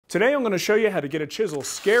Today I'm going to show you how to get a chisel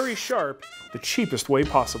scary sharp the cheapest way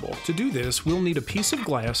possible. To do this, we'll need a piece of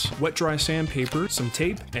glass, wet dry sandpaper, some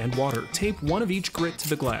tape, and water. Tape one of each grit to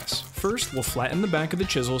the glass. First, we'll flatten the back of the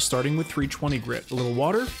chisel starting with 320 grit. A little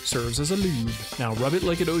water serves as a lube. Now rub it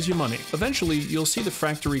like it owes you money. Eventually, you'll see the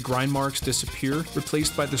factory grind marks disappear,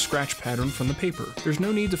 replaced by the scratch pattern from the paper. There's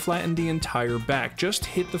no need to flatten the entire back, just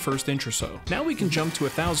hit the first inch or so. Now we can jump to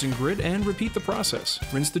 1000 grit and repeat the process.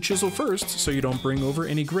 Rinse the chisel first so you don't bring over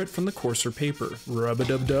any grit from the coarser paper.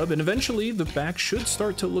 Rub-a-dub-dub, and eventually the back should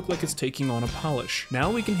start to look like it's taking on a polish. Now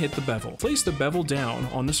we can hit the bevel. Place the bevel down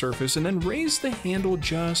on the surface and then raise the handle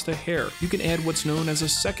just a hair. You can add what's known as a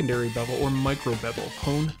secondary bevel or micro bevel.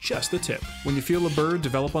 Hone just the tip. When you feel a burr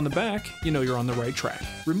develop on the back, you know you're on the right track.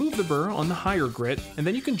 Remove the burr on the higher grit, and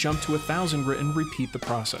then you can jump to 1000 grit and repeat the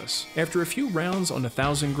process. After a few rounds on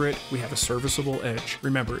 1000 grit, we have a serviceable edge.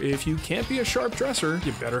 Remember, if you can't be a sharp dresser,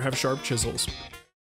 you better have sharp chisels.